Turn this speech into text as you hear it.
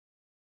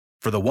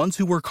For the ones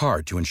who work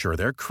hard to ensure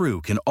their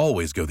crew can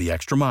always go the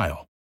extra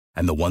mile,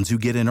 and the ones who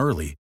get in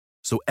early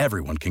so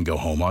everyone can go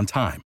home on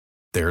time,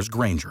 there's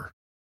Grainger,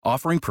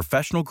 offering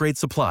professional-grade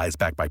supplies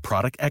backed by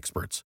product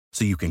experts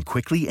so you can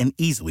quickly and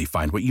easily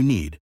find what you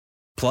need.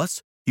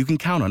 Plus, you can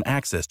count on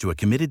access to a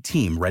committed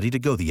team ready to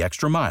go the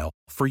extra mile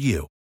for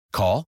you.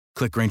 Call,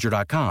 click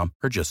Grainger.com,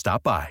 or just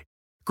stop by.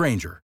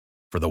 Grainger,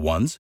 for the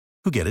ones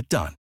who get it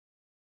done.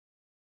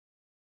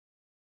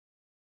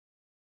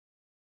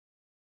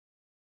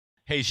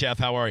 Hey, Chef,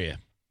 how are you?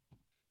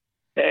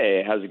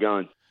 Hey, how's it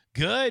going?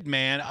 Good,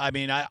 man. I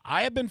mean,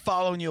 I have been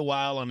following you a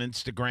while on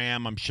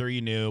Instagram. I'm sure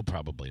you knew,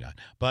 probably not.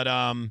 But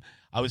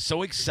I was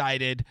so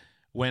excited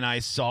when I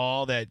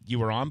saw that you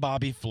were on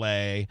Bobby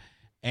Flay,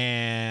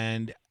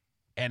 and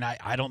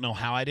I don't know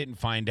how I didn't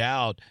find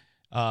out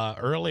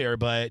earlier,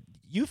 but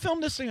you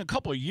filmed this thing a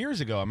couple of years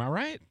ago. Am I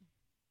right?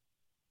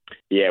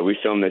 Yeah, we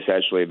filmed this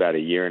actually about a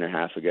year and a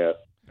half ago.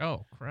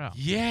 Oh, crap.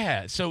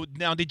 Yeah. So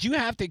now, did you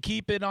have to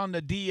keep it on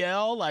the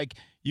DL? Like,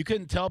 you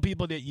couldn't tell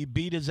people that you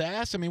beat his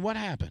ass? I mean, what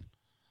happened?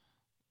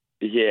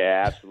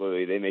 Yeah,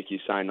 absolutely. They make you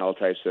sign all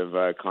types of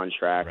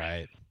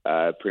contracts,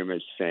 right? Pretty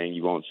much saying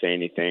you won't say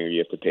anything or you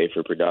have to pay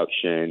for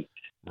production.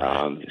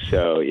 Right.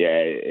 So, yeah,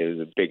 it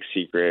was a big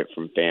secret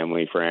from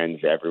family, friends,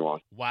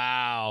 everyone.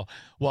 Wow.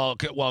 Well,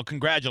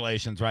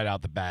 congratulations right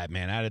out the bat,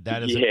 man.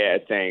 That is yeah,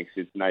 thanks.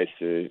 It's nice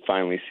to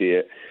finally see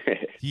it.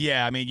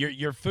 Yeah, I mean,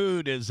 your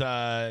food is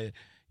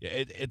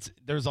it's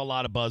there's a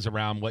lot of buzz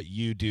around what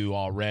you do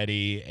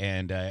already,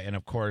 and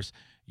of course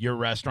your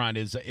restaurant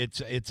is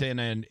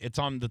it's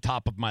on the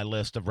top of my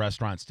list of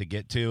restaurants to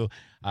get to.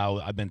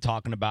 I've been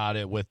talking about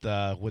it with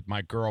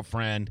my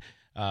girlfriend.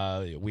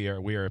 We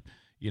are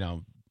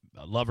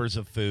lovers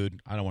of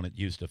food. I don't want to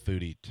use the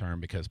foodie term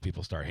because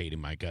people start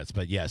hating my guts,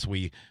 but yes,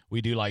 we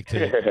do like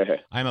to.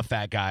 I'm a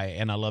fat guy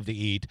and I love to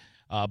eat.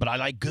 But I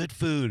like good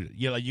food.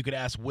 You know, you could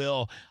ask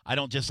Will. I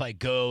don't just like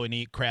go and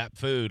eat crap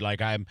food.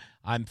 Like I'm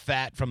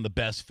fat from the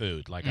best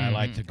food. Like I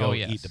like to go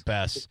eat the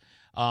best.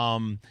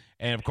 And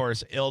of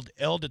course, Il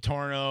di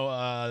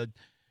Torno.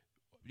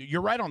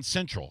 You're right on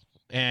Central,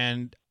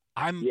 and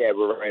Yeah,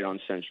 we're right on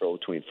Central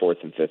between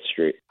 4th and 5th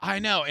Street. I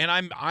know, and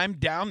I'm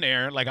down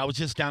there. Like I was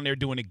just down there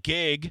doing a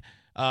gig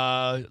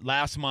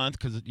last month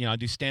because I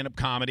do stand-up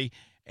comedy,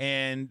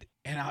 and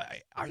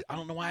I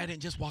don't know why I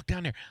didn't just walk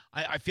down there.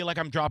 I feel like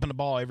I'm dropping the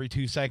ball every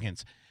 2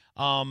 seconds.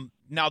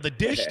 Now the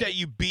dish that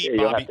you beat,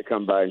 You'll Bobby. have to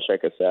come by and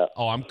check us out.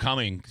 Oh, I'm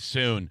coming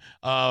soon.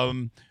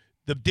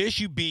 The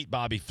dish you beat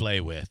Bobby Flay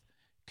with.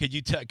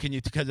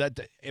 Because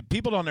if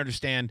people don't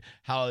understand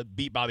how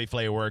Beat Bobby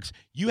Flay works,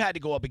 you had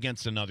to go up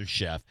against another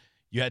chef.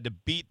 You had to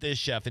beat this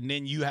chef, and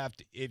then you have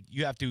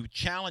to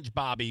challenge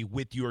Bobby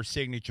with your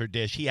signature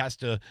dish. He has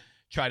to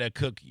try to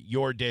cook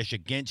your dish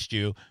against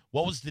you.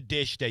 What was the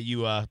dish that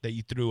you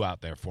threw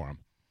out there for him?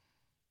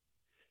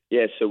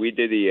 Yeah, so we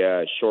did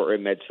the short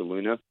rib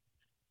mezzaluna.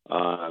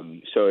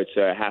 So it's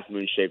a half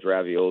moon shaped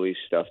ravioli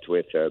stuffed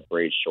with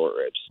braised short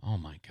ribs. Oh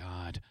my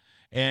God!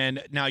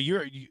 And now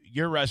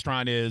your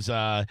restaurant is,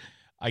 I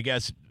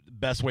guess,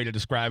 best way to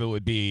describe it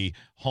would be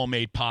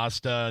homemade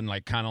pasta and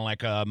kind of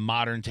like a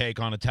modern take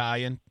on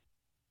Italian.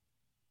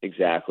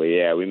 Exactly.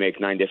 Yeah, we make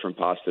 9 different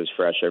pastas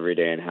fresh every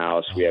day in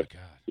house. Oh we have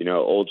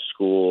old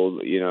school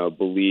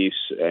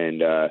beliefs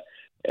and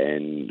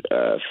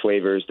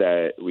flavors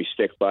that we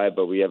stick by,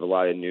 but we have a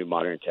lot of new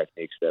modern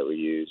techniques that we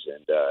use,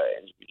 and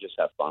we just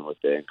have fun with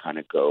it and kind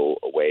of go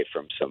away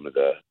from some of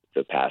the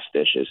past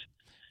dishes.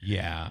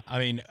 Yeah, I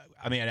mean,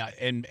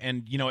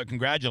 and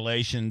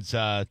congratulations,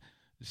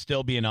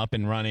 still being up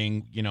and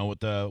running.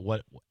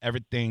 With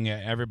everything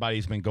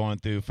everybody's been going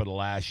through for the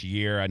last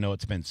year. I know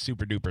it's been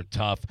super duper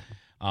tough,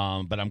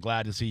 but I'm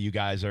glad to see you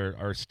guys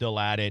are still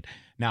at it.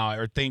 Now,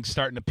 are things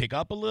starting to pick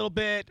up a little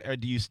bit, or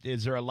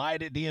is there a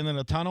light at the end of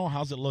the tunnel?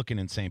 How's it looking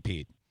in St.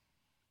 Pete?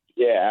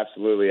 Yeah,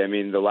 absolutely. I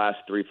mean, the last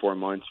 3-4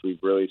 months, we've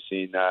really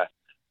seen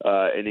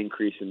an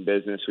increase in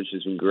business, which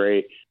has been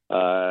great.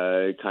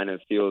 It kind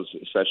of feels,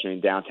 especially in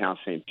downtown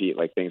St. Pete,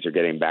 like things are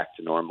getting back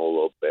to normal a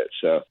little bit.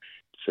 So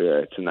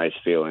it's a nice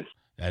feeling.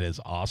 That is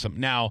awesome.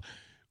 Now,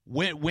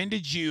 when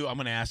did you? I'm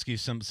going to ask you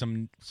some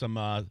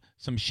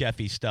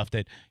chefy stuff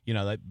that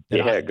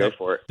go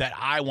for it. That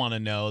I want to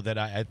know. That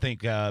I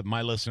think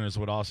my listeners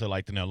would also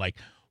like to know. Like,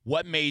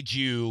 what made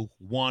you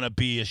want to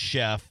be a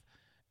chef?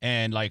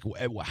 And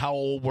how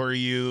old were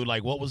you?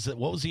 Like, what was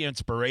the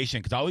inspiration?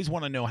 Because I always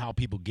want to know how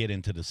people get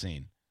into the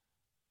scene.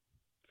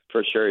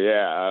 For sure,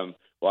 yeah.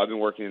 Well, I've been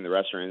working in the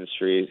restaurant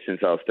industry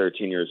since I was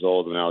 13 years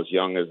old. When I was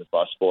young as a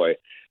busboy,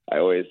 I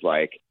always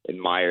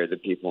admired the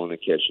people in the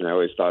kitchen. I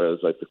always thought it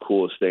was the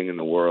coolest thing in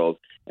the world.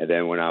 And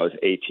then when I was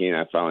 18,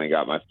 I finally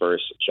got my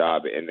first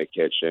job in the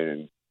kitchen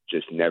and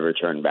just never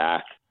turned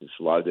back. Just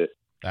loved it.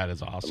 That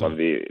is awesome. I love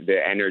the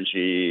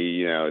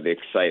energy, the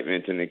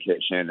excitement in the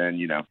kitchen,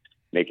 and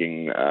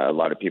making a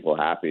lot of people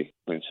happy,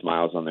 putting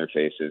smiles on their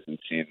faces and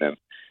seeing them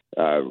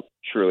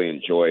truly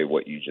enjoy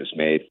what you just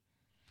made.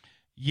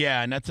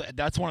 Yeah, and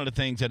that's one of the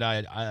things that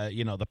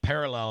the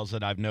parallels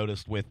that I've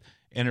noticed with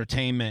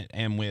entertainment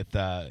and with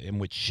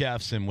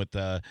chefs and with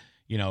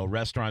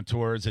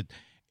restaurateurs.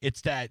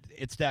 it's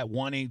that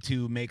wanting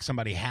to make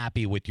somebody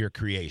happy with your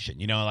creation.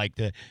 Like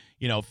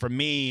for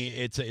me,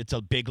 it's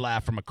a big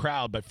laugh from a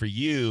crowd, but for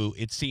you,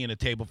 it's seeing a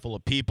table full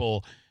of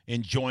people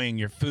enjoying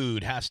your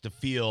food has to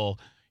feel,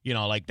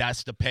 like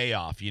that's the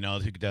payoff,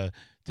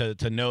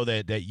 to know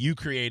that you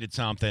created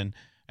something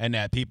and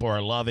that people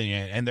are loving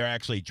it and they're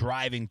actually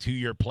driving to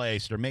your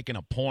place. They're making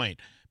a point.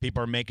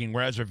 People are making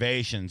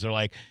reservations. They're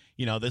like,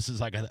 this is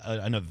like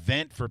an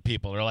event for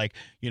people. They're like,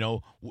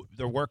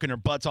 they're working their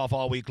butts off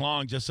all week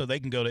long just so they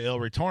can go to Il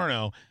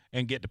Ritorno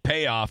and get the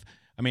payoff.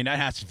 I mean, that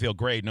has to feel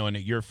great knowing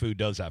that your food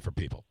does that for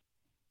people.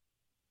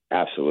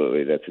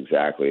 Absolutely. That's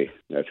exactly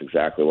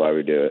why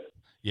we do it.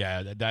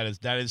 Yeah,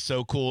 that is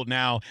so cool.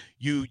 Now,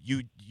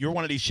 you're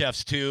one of these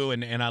chefs too,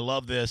 and I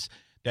love this,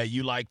 that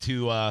you like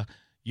to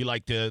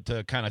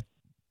kind of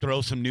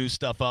throw some new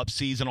stuff up,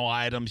 seasonal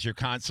items. You're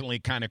constantly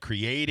kind of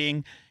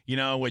creating,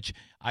 which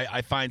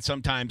I find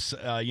sometimes,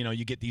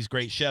 you get these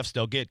great chefs,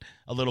 they'll get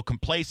a little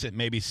complacent,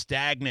 maybe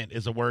stagnant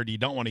is a word you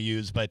don't want to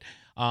use, but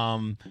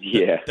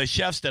the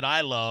chefs that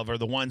I love are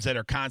the ones that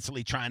are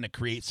constantly trying to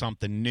create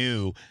something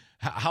new.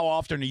 How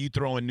often are you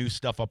throwing new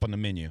stuff up on the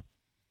menu?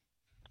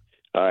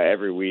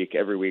 Every week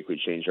we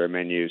change our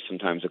menus,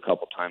 sometimes a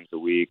couple times a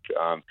week.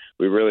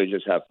 We really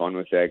just have fun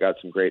with it. I got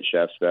some great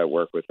chefs that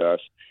work with us,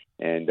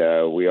 and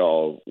we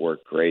all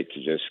work great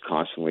to just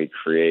constantly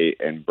create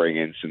and bring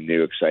in some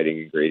new exciting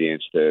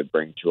ingredients to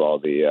bring to all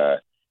the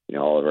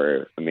all of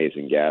our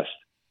amazing guests.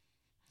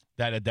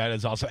 That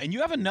is awesome. And you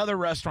have another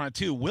restaurant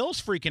too.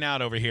 Will's freaking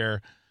out over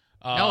here.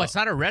 No, it's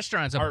not a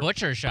restaurant. It's a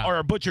butcher shop. Or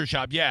a butcher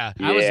shop, yeah.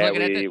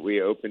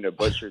 We opened a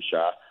butcher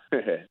shop.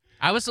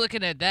 I was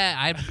looking at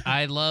that.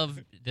 I love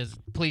this.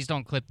 Please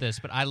don't clip this,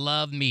 but I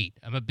love meat.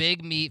 I'm a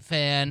big meat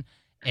fan,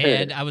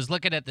 and I was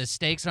looking at the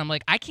steaks, and I'm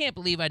like, I can't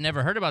believe I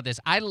never heard about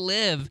this. I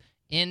live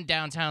in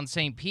downtown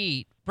St.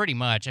 Pete, pretty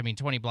much.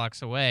 20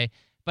 blocks away,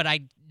 but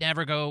I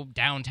never go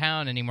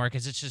downtown anymore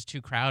because it's just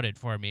too crowded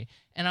for me.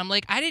 And I'm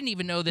like, I didn't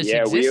even know this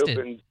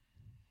existed.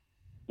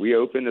 We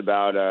opened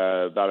about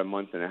a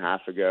month and a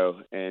half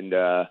ago, and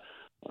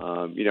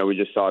we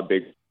just saw a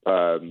big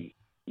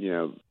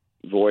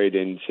void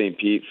in St.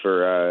 Pete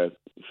for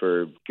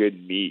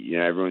good meat.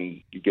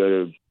 Everyone, you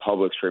go to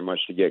Publix pretty much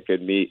to get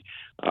good meat.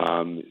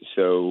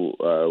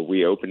 So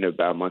we opened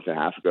about a month and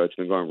a half ago. It's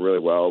been going really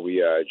well.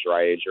 We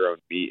dry age our own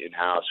meat in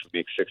house. We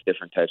make 6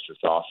 different types of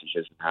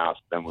sausages in house.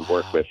 Then we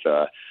work with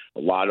a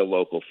lot of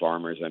local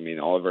farmers.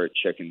 All of our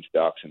chickens,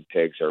 ducks, and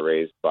pigs are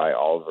raised by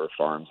all of our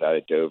farms out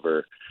of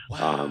Dover.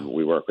 Wow.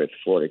 We work with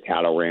Florida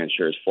cattle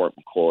ranchers, Fort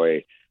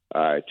McCoy,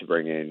 to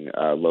bring in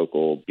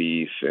local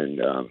beef, and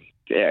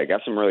I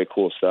got some really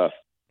cool stuff.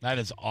 That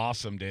is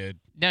awesome, dude.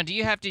 Now, do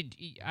you have to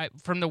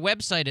from the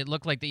website? It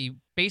looked like that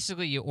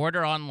you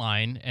order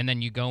online and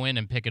then you go in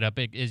and pick it up.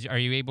 Are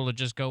you able to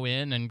just go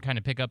in and kind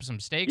of pick up some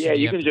steaks? Yeah,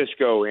 you can just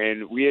go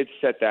in. We had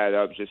set that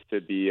up just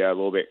to be a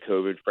little bit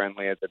COVID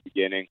friendly at the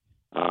beginning.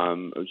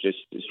 It was just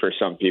for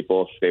some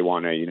people, if they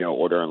want to,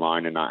 order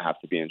online and not have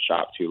to be in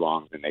shop too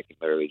long, then they can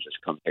literally just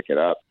come pick it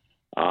up.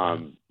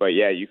 But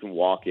yeah, you can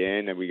walk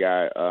in, and we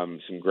got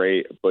some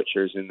great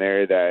butchers in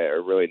there that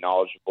are really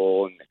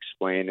knowledgeable and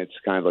explain. It's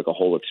kind of like a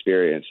whole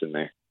experience in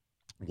there.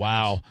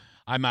 Wow.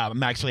 I'm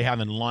actually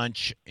having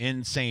lunch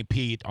in St.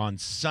 Pete on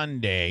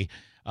Sunday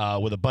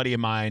with a buddy of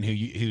mine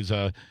who's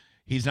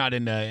he's not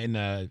in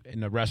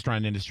the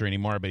restaurant industry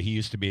anymore, but he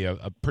used to be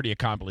a pretty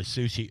accomplished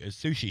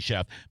sushi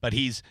chef. But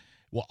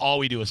all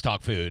we do is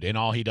talk food, and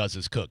all he does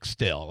is cook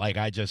still. Like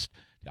I just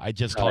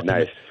talked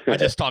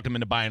him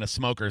into buying a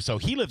smoker. So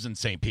he lives in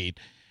St. Pete,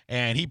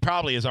 and he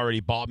probably has already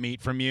bought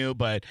meat from you,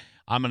 but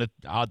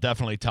I'll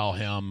definitely tell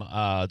him.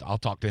 I'll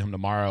talk to him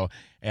tomorrow,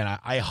 and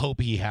I hope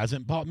he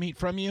hasn't bought meat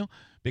from you,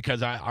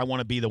 because I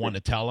want to be the one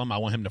to tell him. I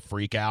want him to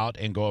freak out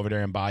and go over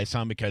there and buy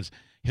some, because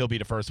he'll be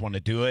the first one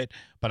to do it.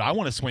 But I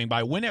want to swing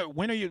by. When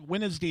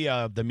is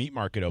the meat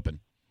market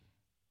open?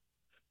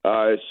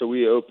 So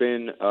we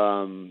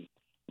open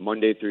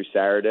Monday through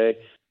Saturday,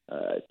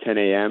 10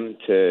 a.m.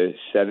 to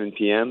 7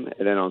 p.m.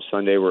 And then on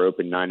Sunday, we're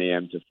open 9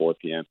 a.m. to 4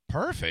 p.m.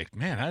 Perfect,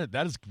 man.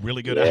 That is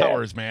really good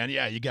hours, man.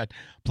 Yeah, you got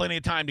plenty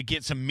of time to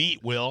get some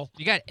meat, Will.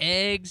 You got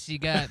eggs. You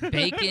got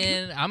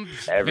bacon. I'm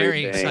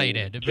very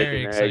excited. Chicken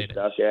very excited. Eggs,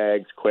 duck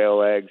eggs,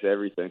 quail eggs,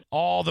 everything.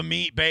 All the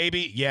meat,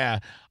 baby. Yeah.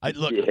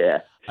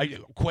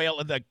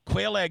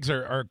 Quail eggs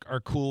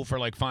are cool for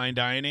like fine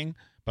dining.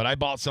 But I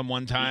bought some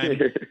one time,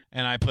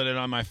 and I put it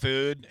on my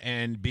food,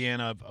 and being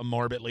a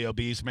morbidly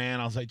obese man,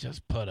 I was like,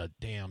 just put a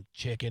damn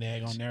chicken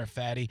egg on there,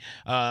 fatty.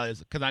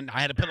 Because I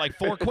had to put like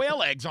 4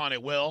 quail eggs on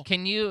it, Will.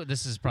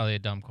 This is probably a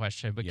dumb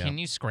question, but can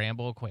you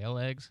scramble quail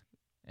eggs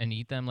and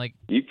eat them? Like,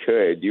 you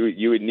could.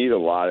 You would need a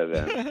lot of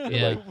them.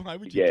 Yeah. Why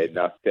would you get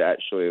enough to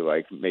actually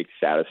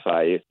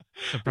satisfy you.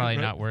 So probably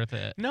not worth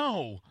it.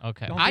 No.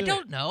 Okay. I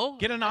don't know.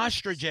 Get an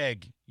ostrich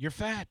egg. You're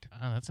fat.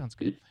 Oh, that sounds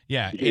good.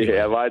 Yeah. Anyway.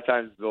 Yeah. A lot of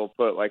times they'll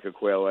put like a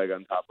quail egg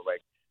on top of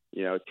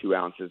 2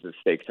 ounces of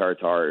steak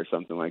tartare or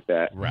something like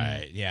that.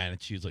 Right. Yeah, and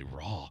it's usually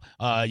raw.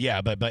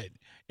 Yeah, but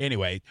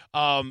Anyway,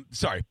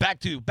 sorry. Back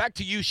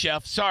to you,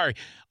 Chef. Sorry.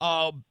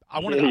 I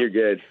want You're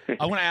good.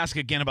 I want to ask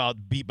again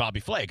about Beat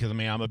Bobby Flay because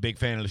I'm a big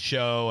fan of the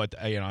show.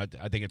 I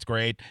think it's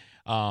great.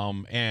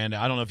 And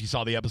I don't know if you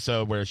saw the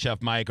episode where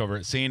Chef Mike over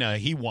at Cena,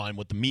 he won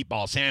with the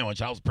meatball sandwich.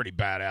 That was a pretty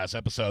badass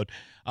episode.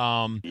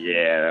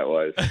 Yeah, that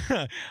was.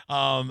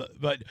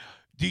 But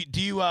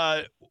do you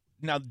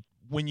now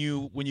when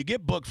you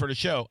get booked for the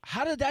show,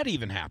 how did that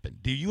even happen?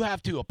 Do you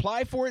have to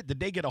apply for it?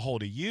 Did they get a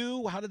hold of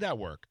you? How did that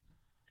work?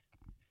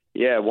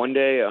 Yeah, one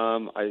day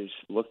I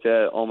just looked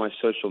at all my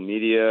social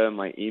media,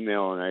 my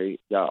email, and I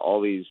got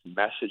all these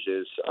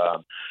messages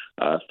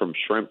from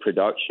Shrimp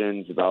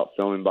Productions about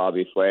filming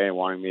Bobby Flay and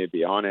wanting me to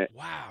be on it.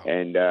 Wow.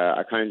 And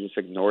I kind of just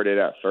ignored it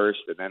at first,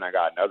 and then I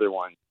got another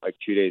one like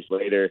 2 days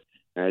later,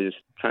 and I just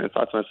kind of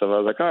thought to myself, I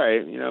was like, all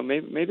right,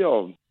 maybe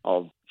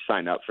I'll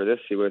sign up for this,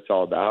 see what it's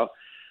all about.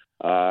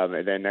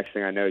 And then next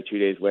thing I know, 2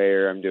 days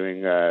later, I'm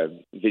doing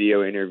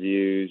video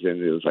interviews, and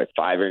it was like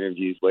 5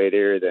 interviews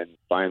later. Then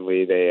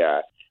finally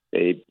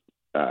they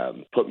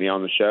put me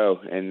on the show,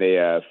 and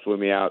they flew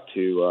me out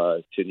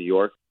to New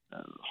York,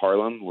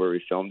 Harlem, where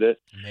we filmed it.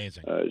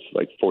 Amazing. It's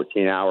like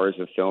 14 hours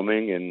of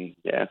filming, and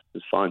yeah, it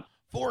was fun.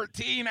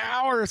 14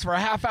 hours for a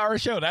half-hour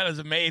show. That is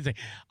amazing.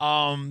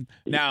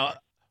 Now,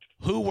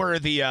 who were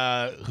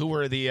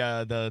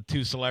the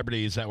two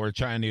celebrities that were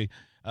trying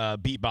to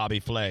beat Bobby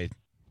Flay?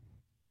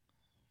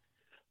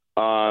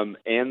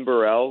 Ann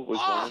Burrell was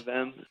one of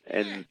them,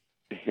 and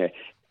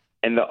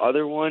and the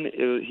other one,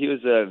 he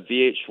was a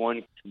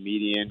VH1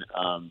 comedian.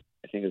 I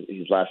think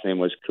his last name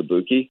was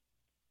Kabuki.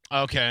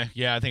 Okay,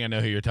 yeah, I think I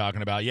know who you're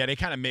talking about. Yeah, they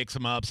kind of mix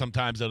them up.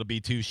 Sometimes it'll be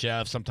two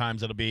chefs.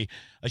 Sometimes it'll be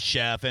a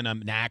chef and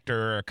an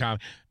actor. Or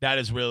that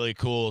is really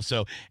cool.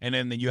 So, and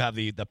then you have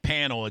the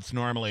panel. It's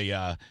normally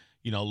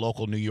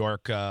local New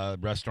York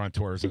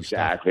restaurateurs and stuff.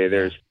 Exactly.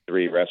 There's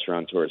 3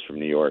 restaurateurs from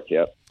New York.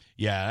 Yep.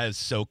 Yeah, that is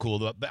so cool.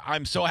 But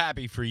I'm so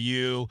happy for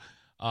you,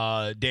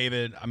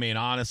 David. I mean,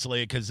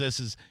 honestly,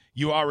 because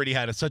you already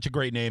had such a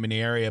great name in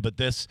the area, but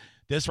this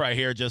right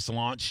here just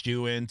launched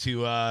you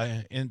into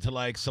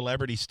like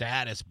celebrity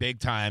status, big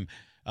time.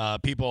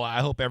 People, I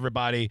hope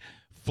everybody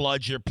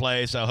floods your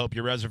place. I hope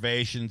your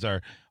reservations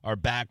are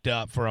backed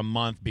up for a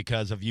month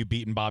because of you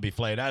beating Bobby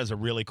Flay. That is a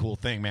really cool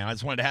thing, man. I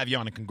just wanted to have you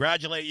on and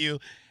congratulate you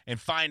and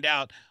find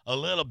out a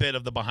little bit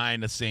of the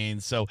behind the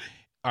scenes. So,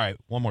 all right,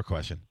 one more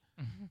question.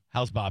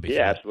 How's Bobby Flay?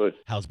 Yeah, absolutely.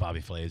 How's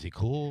Bobby Flay? Is he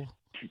cool?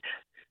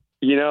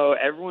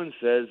 Everyone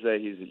says that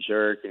he's a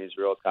jerk and he's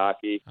real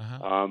cocky,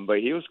 but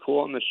he was cool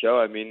on the show.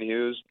 I mean, he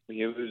was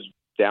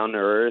down to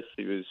earth.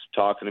 He was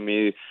talking to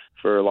me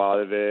for a lot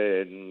of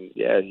it, and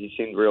yeah, he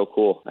seemed real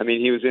cool. I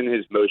mean, he was in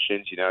his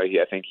motions.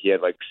 I think he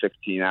had like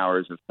 16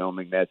 hours of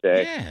filming that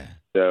day. Yeah.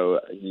 So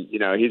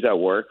he's at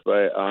work,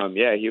 but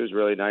yeah, he was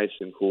really nice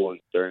and cool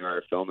during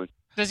our filming.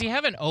 Does he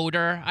have an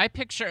odor? I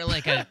picture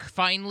like a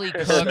finely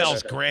cooked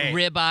smells great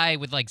ribeye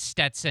with like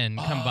Stetson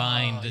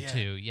combined the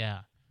two.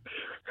 Yeah.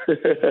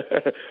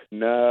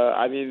 No,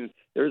 I mean,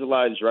 there was a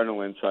lot of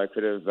adrenaline, so I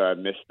could have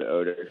missed the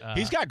odor.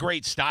 He's got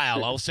great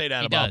style. I'll say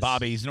that about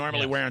Bobby. He's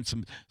normally wearing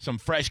some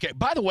fresh.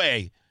 By the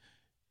way,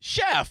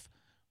 Chef,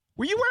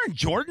 were you wearing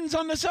Jordans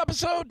on this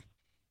episode?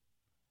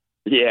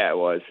 Yeah, it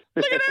was.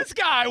 Look at this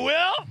guy,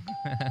 Will.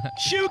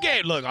 Shoe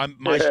game. Look, I'm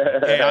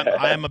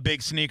a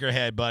big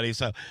sneakerhead, buddy.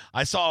 So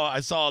I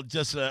saw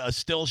just a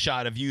still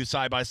shot of you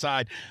side by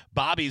side.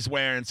 Bobby's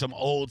wearing some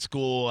old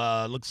school.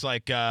 Looks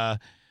like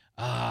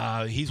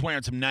he's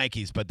wearing some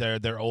Nikes, but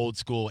they're old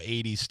school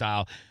 80s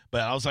style.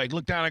 But I was like,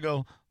 look down. I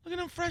go, look at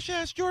them fresh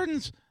ass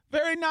Jordans.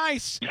 Very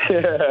nice.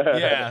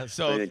 Yeah.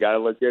 So you gotta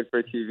look good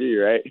for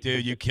TV, right?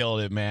 Dude, you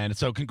killed it, man.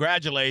 So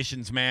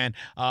congratulations, man.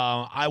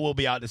 I will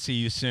be out to see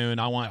you soon.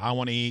 I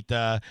want to eat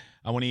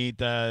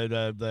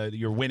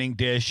your winning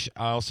dish.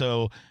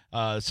 Also,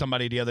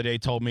 somebody the other day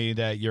told me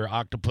that your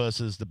octopus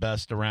is the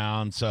best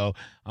around. So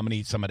I'm gonna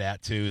eat some of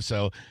that too.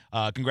 So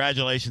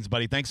congratulations,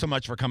 buddy. Thanks so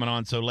much for coming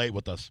on so late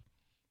with us.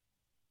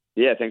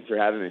 Yeah, thanks for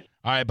having me.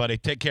 All right, buddy.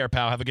 Take care,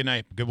 pal. Have a good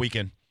night. Good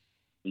weekend.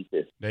 You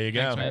too. There you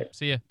go. Thanks, man.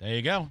 See ya. There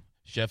you go.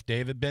 Chef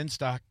David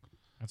Benstock.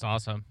 That's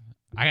awesome.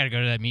 I got to go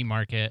to that meat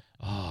market.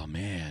 Oh,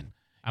 man.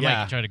 I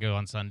might try to go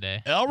on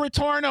Sunday. El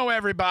Retorno,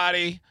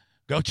 everybody.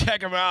 Go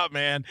check him out,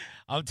 man.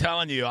 I'm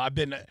telling you, I've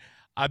been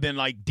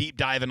like deep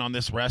diving on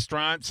this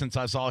restaurant since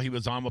I saw he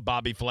was on with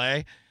Bobby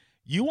Flay.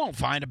 You won't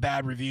find a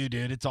bad review,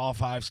 dude. It's all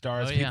 5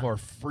 stars. People are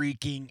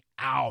freaking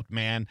out,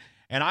 man.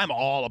 And I'm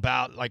all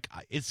about, like,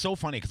 it's so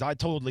funny because I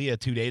told Leah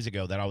 2 days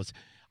ago that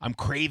I'm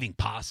craving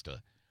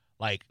pasta.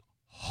 Like,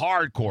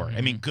 hardcore. Mm-hmm.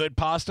 I mean, good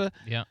pasta.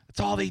 Yeah. That's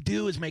all they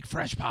do is make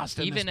fresh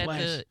pasta even in this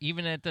place.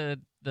 Even at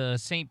the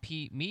St.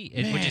 Pete Meat,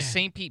 which is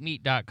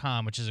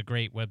stpetemeat.com, which is a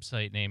great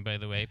website name, by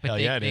the way. But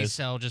they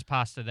sell just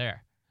pasta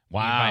there.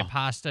 Wow. You buy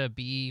pasta,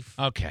 beef,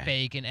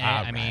 bacon,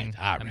 egg.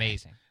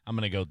 Amazing. I'm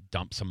going to go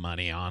dump some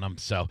money on them.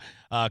 So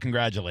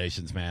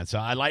congratulations, man. So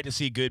I like to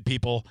see good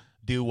people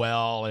do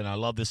well, and I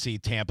love to see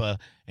Tampa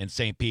and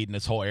St. Pete and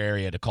this whole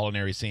area, the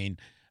culinary scene,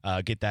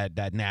 get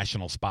that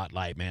national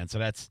spotlight, man. So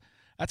that's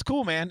That's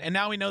cool, man. And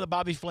now we know that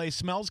Bobby Flay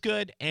smells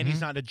good and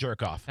he's not a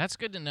jerk off. That's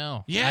good to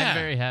know. Yeah. I'm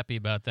very happy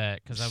about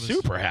that because I was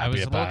super happy I was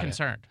a about little it.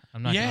 concerned.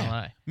 I'm not gonna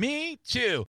lie. Me too.